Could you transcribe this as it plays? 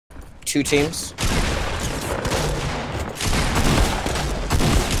Two teams.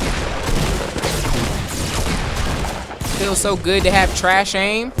 Feels so good to have trash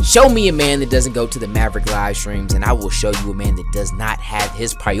aim. Show me a man that doesn't go to the Maverick live streams, and I will show you a man that does not have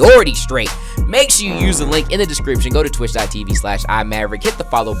his priorities straight. Make sure you use the link in the description. Go to twitch.tv/iMAVERIQ, hit the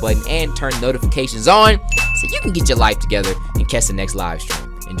follow button, and turn notifications on so you can get your life together and catch the next live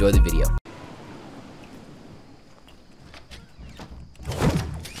stream. Enjoy the video.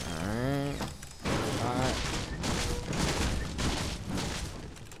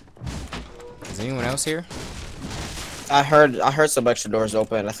 Is anyone else here? I heard some extra doors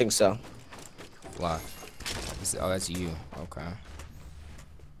open. I think so. Wow. Oh, that's you. Okay.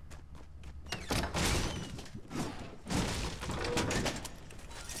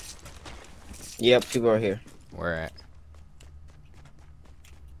 Yep, people are here. Where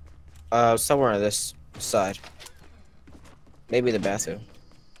at? Somewhere on this side. Maybe the bathroom.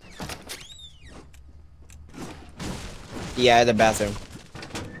 Yeah, the bathroom.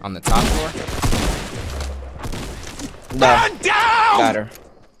 On the top floor? No. Got her.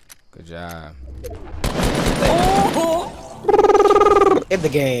 Good job. In the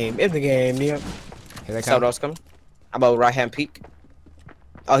game. In the game. Yep. Here they come. Someone else coming. How about right hand peek?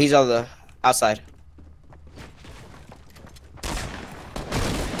 Oh, he's on the outside.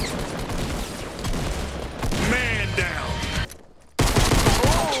 Man down.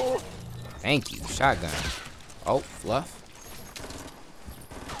 Thank you. Shotgun. Oh, fluff.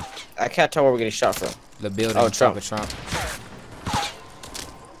 I can't tell where we're getting shot from. The building. Oh, Top Trump. of Trump.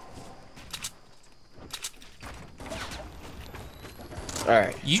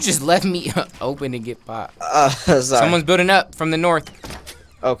 Alright. You just left me open to get popped. Sorry. Someone's building up from the north.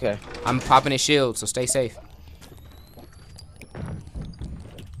 Okay. I'm popping his shield, so stay safe.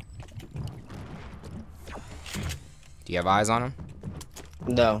 Do you have eyes on him?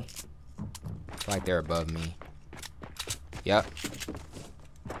 No. I feel like they're above me. Yep.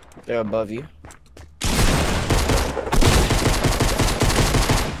 They're above you.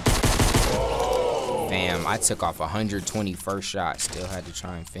 Bam, I took off 120 first shot. Still had to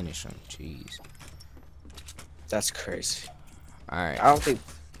try and finish him. Jeez. That's crazy. Alright. I don't think.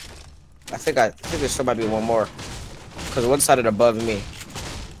 I think there still might be one more. Cause one sided above me.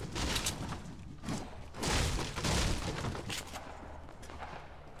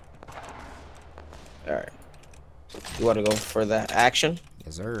 All right. You want to go for that action?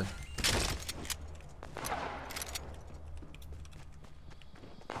 Yes, sir.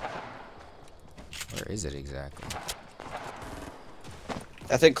 Where is it exactly?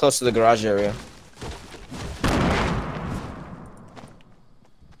 I think close to the garage area.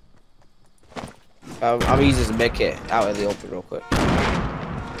 I'm gonna use this med kit out in the open real quick.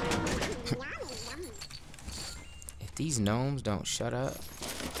 If these gnomes don't shut up.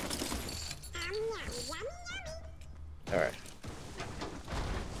 All right.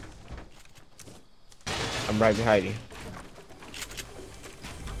 I'm right behind you.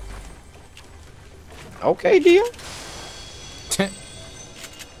 Okay, deal.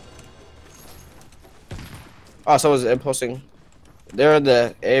 Oh, someone's imposing. They're in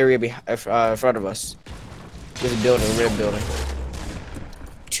the area in front of us. There's a building, red building.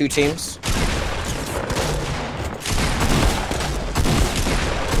 Two teams.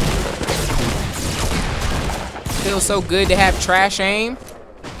 Feels so good to have trash aim.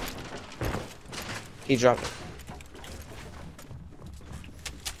 He dropped it.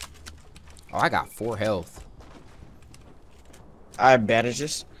 Oh, I got 4 health. I have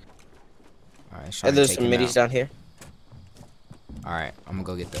bandages. Alright, And there's some middies down here. Alright, I'm gonna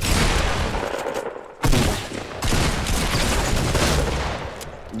go get those.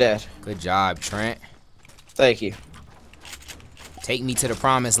 Dead. Good job, Trent. Thank you. Take me to the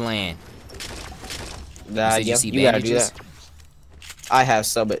promised land. Nah, you yeah, see you gotta do bandages? that. I have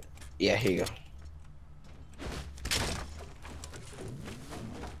some, but yeah, here you go.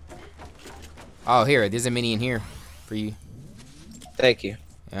 Oh, here, there's a mini in here for you. Thank you.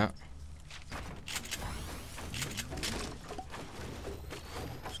 Yeah.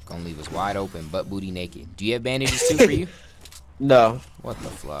 Just gonna leave us wide open, butt booty naked. Do you have bandages too for you? No. What the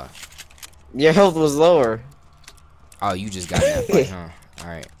fluff? Your health was lower. Oh, you just got in that fight, huh?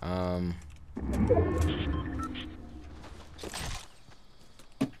 Alright,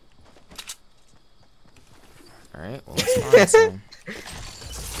 Alright, well, let's find some.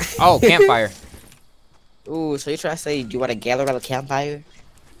 Oh, campfire. Ooh, so you trying to say, do you want to gather around the campfire?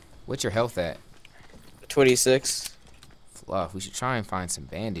 What's your health at? 26. Fluff, we should try and find some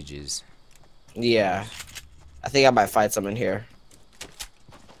bandages. Yeah. I think I might find some in here.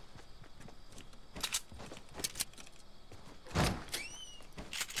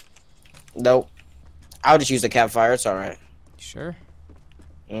 Nope. I'll just use the campfire. It's all right. Sure.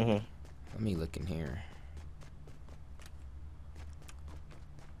 Mhm. Let me look in here.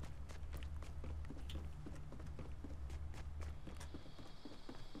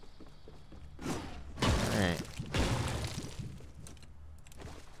 Alright.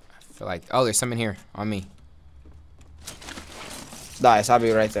 I feel like... Oh, there's some in here. On me. Nice. I'll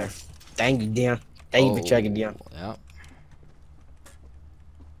be right there. Thank you, Dion. Thank you for checking, Dion. Yep.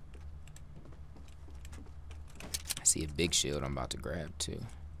 I see a big shield I'm about to grab, too.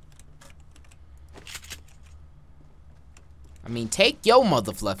 I mean, take your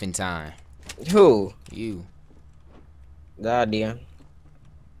mother fluffing time. Who? You. Nah, Dion.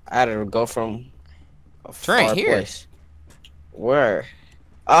 I had to go from a Trent, far here. place. Where?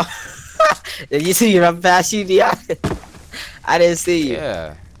 Oh, did you see you run past you, Dion? I didn't see you.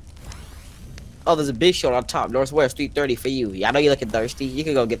 Yeah. Oh, there's a big shield on top. Northwest 330 for you. Yeah, I know you're looking thirsty. You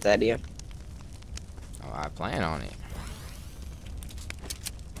can go get that, Dion. Oh, I plan on it.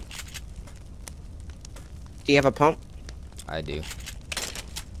 Do you have a pump? I do.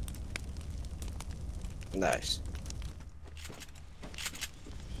 Nice.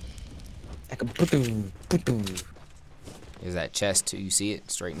 I can poo-poo. Is that chest too? You see it?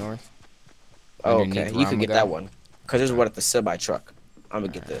 Straight north? Oh, Underneath okay. where You I'm can get gonna that go? one. Because there's one at the semi truck. I'm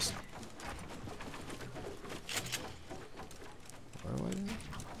going to get this. Where was it?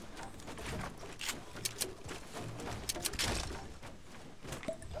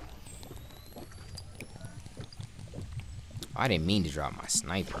 I didn't mean to drop my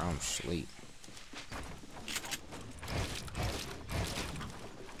sniper. I'm asleep.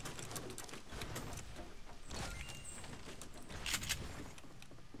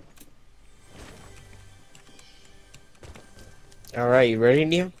 All right, you ready,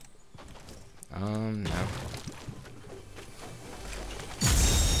 Dion? No.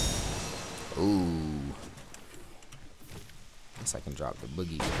 Ooh. Guess I can drop the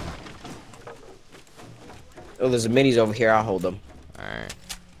boogie. Oh, there's minis over here. I'll hold them. Alright.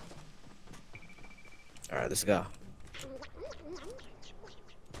 All right, let's go.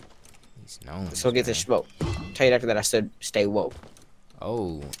 He's known. Let's go get this smoke. Tell you after that I said stay woke.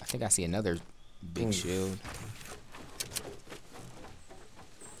 Oh, I think I see another big shield.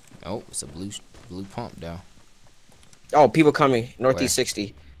 Oh, it's a blue pump though. Oh, people coming. Northeast Where?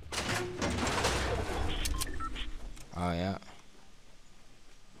 60. Oh yeah.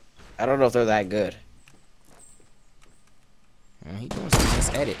 I don't know if they're that good. Yeah, he doing some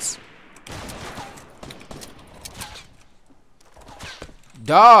nice edits.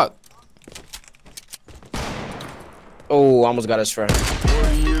 Dog. Oh, almost got his friend.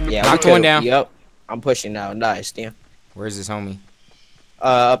 Yeah, Knocked one down. Yep. I'm pushing now. Nice, damn. Where's this homie?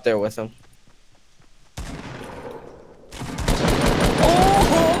 Up there with him.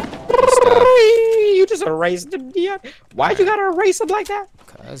 You just erased him, Dion. Why'd you gotta erase him like that?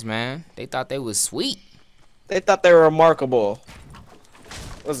 Cause man, they thought they was sweet. They thought they were remarkable.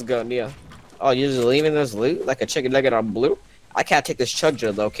 Let's go, Dion. Oh, you're just leaving this loot like a chicken nugget on blue? I can't take this chug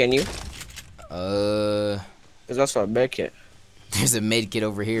jar though, can you? Cause that's for a med kit. There's a med kit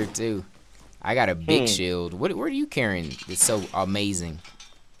over here too. I got a big shield. What are you carrying? It's so amazing.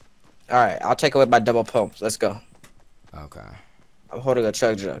 All right, I'll take away my double pumps. Let's go. Okay. I'm holding a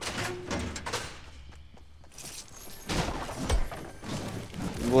chug jug.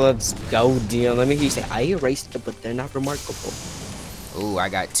 Let's go, Dion. Let me hear you say, I erased it, but they're not remarkable. Ooh, I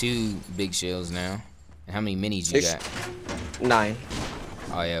got 2 big shields now. And how many minis you got? 9.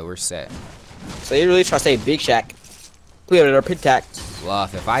 Oh yeah, we're set. So you really try to say Big Shack. Put it in our pit tack. Well,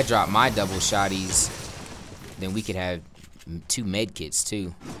 if I drop my double shotties, then we could have 2 med kits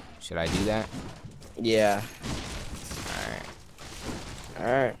too. Should I do that? Yeah. Alright.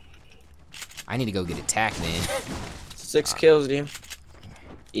 Alright. I need to go get attack then. 6 kills, Dion.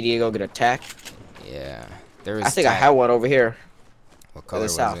 You need to go get attack. Yeah. There is I think I had one over here. What color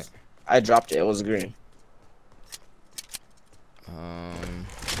was south. it? I dropped it. It was green.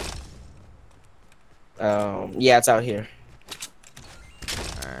 Yeah, it's out here.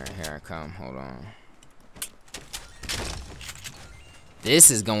 Alright, here I come. Hold on.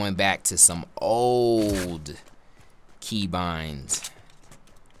 This is going back to some old keybinds.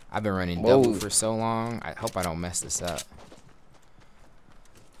 I've been running double for so long. I hope I don't mess this up.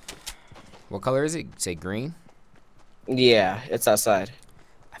 What color is it? Say green? Yeah, it's outside.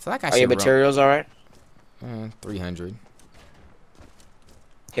 I feel like I Are should your materials alright? 300.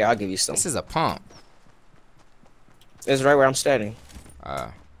 Here, I'll give you some. This is a pump. It's right where I'm standing.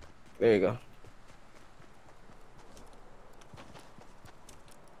 There you go.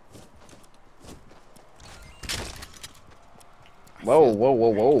 Whoa, whoa, whoa,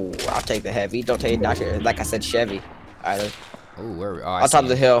 whoa. I'll take the heavy. Don't take Dr. Like I said, Chevy. Either. Oh, where? Oh, I On see top of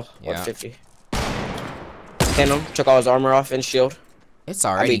the him. hill. Yeah. 150. Hit him. Took all his armor off and shield. It's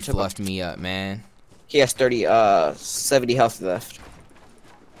already fluffed me up, man. He has 70 health left.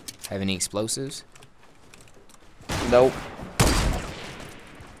 Have any explosives? Nope.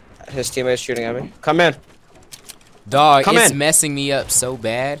 His teammate's shooting at me. Come in. Dog, Come it's in. messing me up so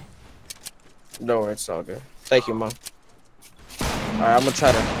bad. Don't worry, it's all good. Thank you, Mom. Alright, I'm gonna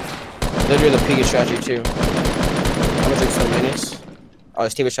try to. They'll do the Pika strategy too. I'm gonna take some minis. Oh,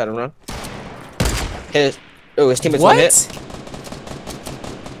 his teammate's trying to run. Hit. Oh, his teammate's one hit.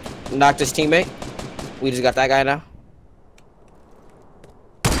 Knocked his teammate. We just got that guy now.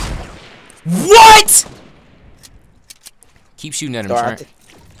 What? Keep shooting at him, Trent.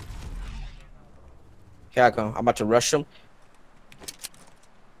 Here I come. I'm about to rush him.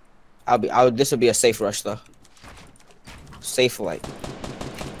 This will be a safe rush though. Safe like.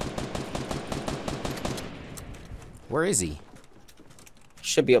 Where is he?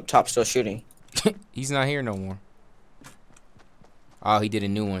 Should be up top still shooting. He's not here no more. Oh, he did a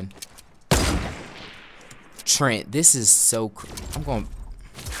new one. Trent, this is so. I'm going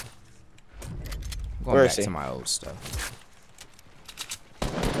back to my old stuff.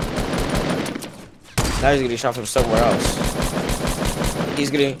 Now he's getting shot from somewhere else. He's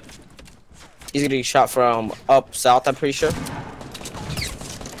getting shot from up south, I'm pretty sure.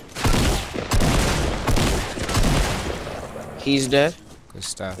 He's dead. Good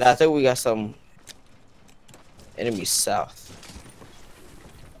stuff. Now, I think we got some enemies south.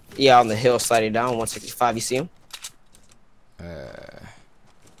 Yeah, on the hill sliding down, 165. You see him? Oh,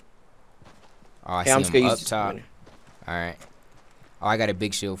 I see him up top. Alright. Oh, I got a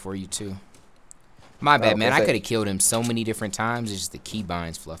big shield for you too. My bad, man. I could have killed him so many different times. It's just the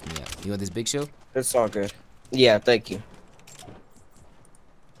keybinds fluffed me up. You want this big shield? It's all good. Yeah, thank you.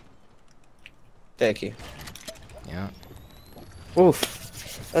 Thank you. Yeah.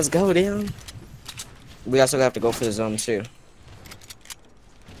 Oof. Let's go, down. We also have to go for the zone too.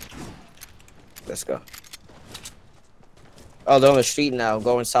 Let's go. Oh, they're on the street now,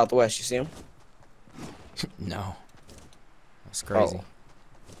 going southwest. You see them? No. That's crazy.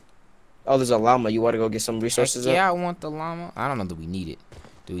 Oh, there's a llama. You want to go get some resources? Yeah, I want the llama. I don't know. Do we need it?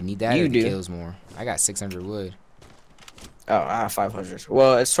 Do we need that? You or do. Kills more. I got 600 wood. Oh, I have 500.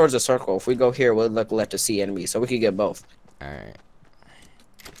 Well, it's towards the circle. If we go here, we'll look left to see enemies, so we could get both. All right.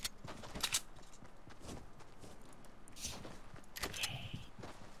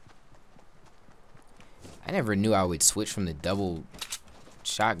 I never knew I would switch from the double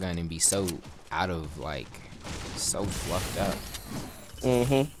shotgun and be so out of, like, so fluffed up.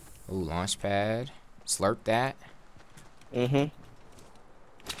 Mm-hmm. Ooh, launch pad. Slurp that. Mm-hmm.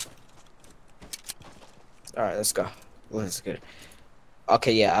 Alright, let's go. Let's get it.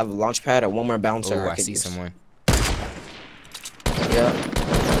 Okay, yeah, I have a launch pad and one more bouncer. Oh, I see someone. Yeah.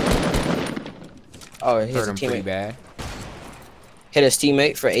 Oh, hit Hurt him pretty bad. Hit his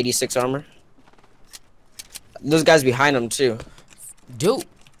teammate for 86 armor. Those guys behind him too. Dude.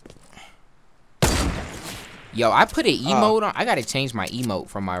 Yo, I put an emote on. I gotta change my emote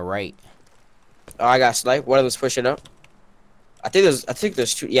from my right. Oh, I got sniped. One of them's pushing up. I think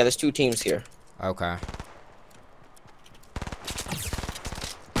there's two. Yeah, there's two teams here. Okay.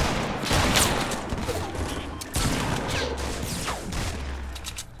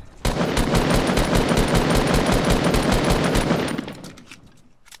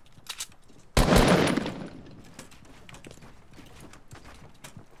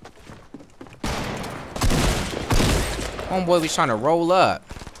 Homeboy was trying to roll up.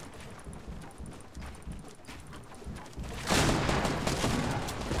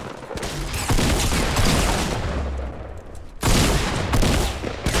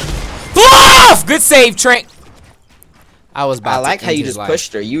 Good save, Trent. I was about I like to how you end his just life.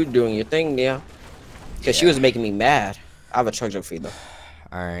 pushed her. You doing your thing, yeah. Because she was making me mad. I have a chug jug for you though.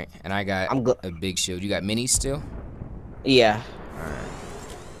 All right, and I got a big shield. You got minis still? Yeah. All right.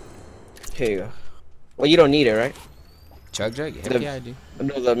 Here you go. Well, you don't need it, right? Chug jug? Heck yeah, I do.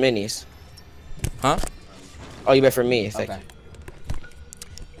 No, the minis. Huh? Oh, you bet for me. Thank Okay.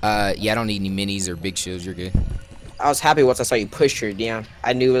 you. Yeah, I don't need any minis or big shields. You're good. I was happy once I saw you push her, Dion.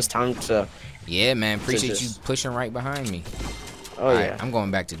 I knew it was time to. Yeah, man. Appreciate you pushing right behind me. Oh, All yeah. right, I'm going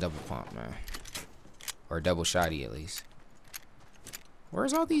back to double pump, man. Or double shotty, at least.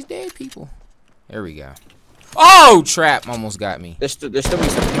 Where's all these dead people? There we go. Oh, trap almost got me. There's still be some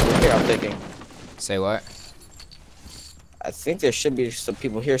people here, I'm thinking. Say what? I think there should be some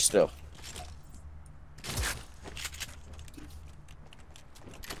people here still.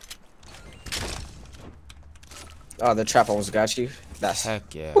 Oh, the trap almost got you. That's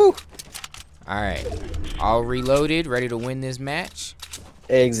Heck yeah. Woo. Alright. All reloaded, ready to win this match.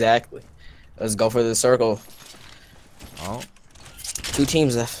 Exactly. Let's go for the circle. Oh. 2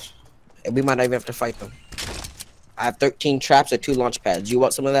 teams left. And we might not even have to fight them. I have 13 traps and 2 launch pads. You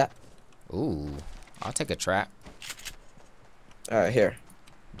want some of that? Ooh. I'll take a trap. Alright, here.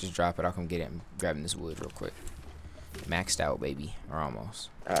 Just drop it. I'll come get it. I'm grabbing this wood real quick. Maxed out, baby. Or almost.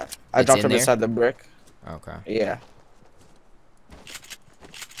 Alright. I dropped him inside the brick. Okay. Yeah.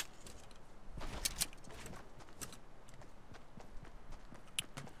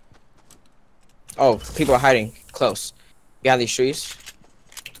 Oh, people are hiding close. Behind these trees.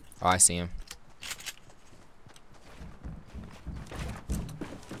 Oh, I see him.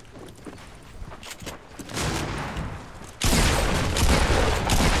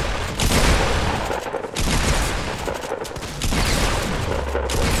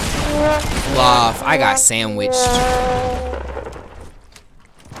 Bluff. I got sandwiched.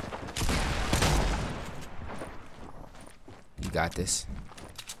 You got this.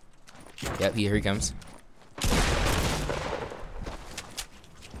 Yep, here he comes.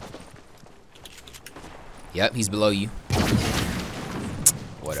 Yep, he's below you.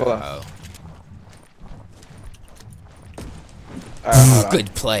 What a hoe.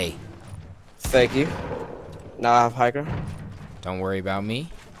 Good play. Thank you. Now I have high ground. Don't worry about me.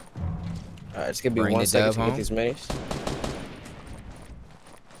 Alright, it's gonna be Bring 1 the second dub to get home. these minis.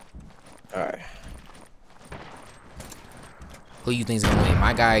 Alright. Who you think's gonna win?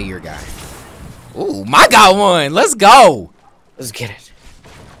 My guy or your guy? Ooh, my guy won. Let's go. Let's get it.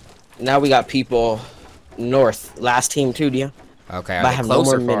 Now we got people north. Last team too, Dion. Okay, But I are they have no close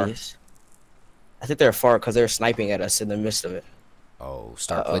more or far? minis. I think they're far because they're sniping at us in the midst of it. Oh,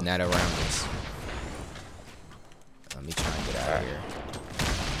 start putting that around us. Let me try and get out of here.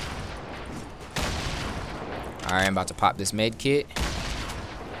 Alright, I'm about to pop this med kit.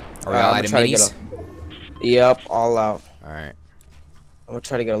 Are we all out of minis? Yep, all out. Alright. I'm gonna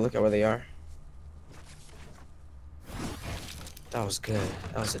try to get a look at where they are. That was good.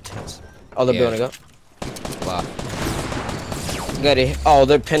 That was intense. Oh, they're building up. Wow. Got it. Oh,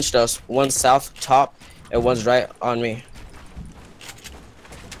 they pinched us. One's south top, and one's right on me.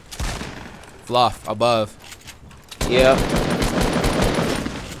 Fluff above. Yep.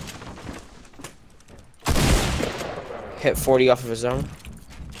 Hit 40 off of his zone.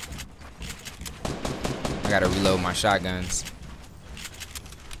 I gotta reload my shotguns.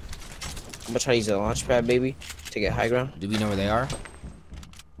 I'm gonna try to use the launch pad, baby, to get high ground. Do we know where they are?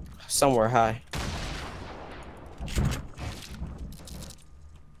 Somewhere high.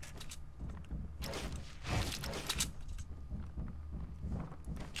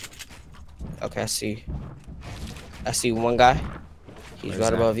 Okay, I see. I see one guy. He's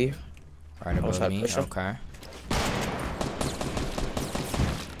right above you. Right above me. Okay.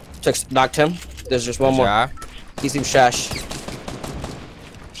 Knocked him. There's just one more. He's in Shash.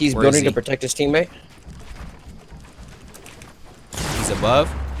 He's building to protect his teammate. He's above.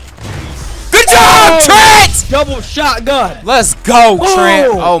 Good job, Trent! Double shotgun. Let's go, Trent.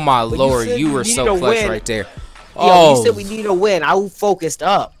 Oh my lord, you were so clutch right there. Oh, you said we need a win. I focused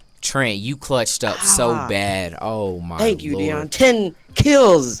up. Trent, you clutched up so bad. Oh my lord. Thank you, Dion. 10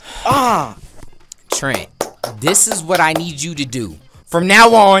 kills. Trent, this is what I need you to do. From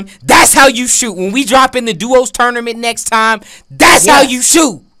now on, that's how you shoot. When we drop in the duos tournament next time, that's how you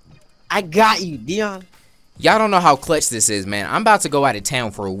shoot. I got you, Dion. Y'all don't know how clutch this is, man. I'm about to go out of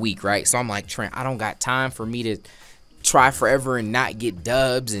town for a week, right? So I'm like, Trent, I don't got time for me to try forever and not get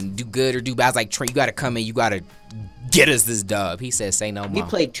dubs and do good or do bad. I was like, Trent, you got to come in. You got to get us this dub. He said, say no more. We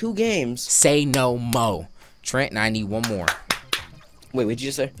played 2 games. Say no more. Trent, and I need one more. Wait, what did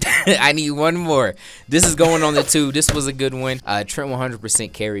you say? I need one more. This is going on the 2. This was a good one. Trent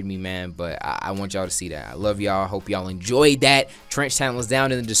 100% carried me, man, but I want y'all to see that. I love y'all. Hope y'all enjoyed that. Trent's channel is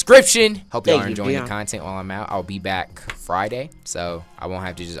down in the description. Hope y'all are enjoying the content while I'm out. I'll be back Friday, so I won't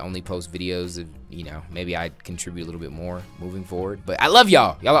have to just only post videos of, you know, maybe I contribute a little bit more moving forward. But I love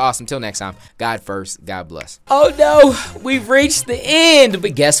y'all. Y'all are awesome. Till next time, God first, God bless. Oh no, we've reached the end.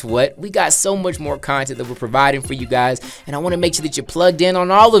 But guess what? We got so much more content that we're providing for you guys, and I want to make sure that you're plugged in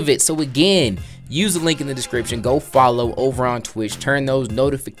on all of it. So again, use the link in the description. Go follow over on Twitch. Turn those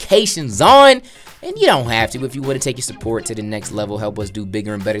notifications on. And you don't have to. If you want to take your support to the next level, help us do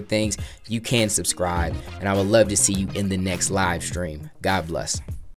bigger and better things, you can subscribe. And I would love to see you in the next live stream. God bless.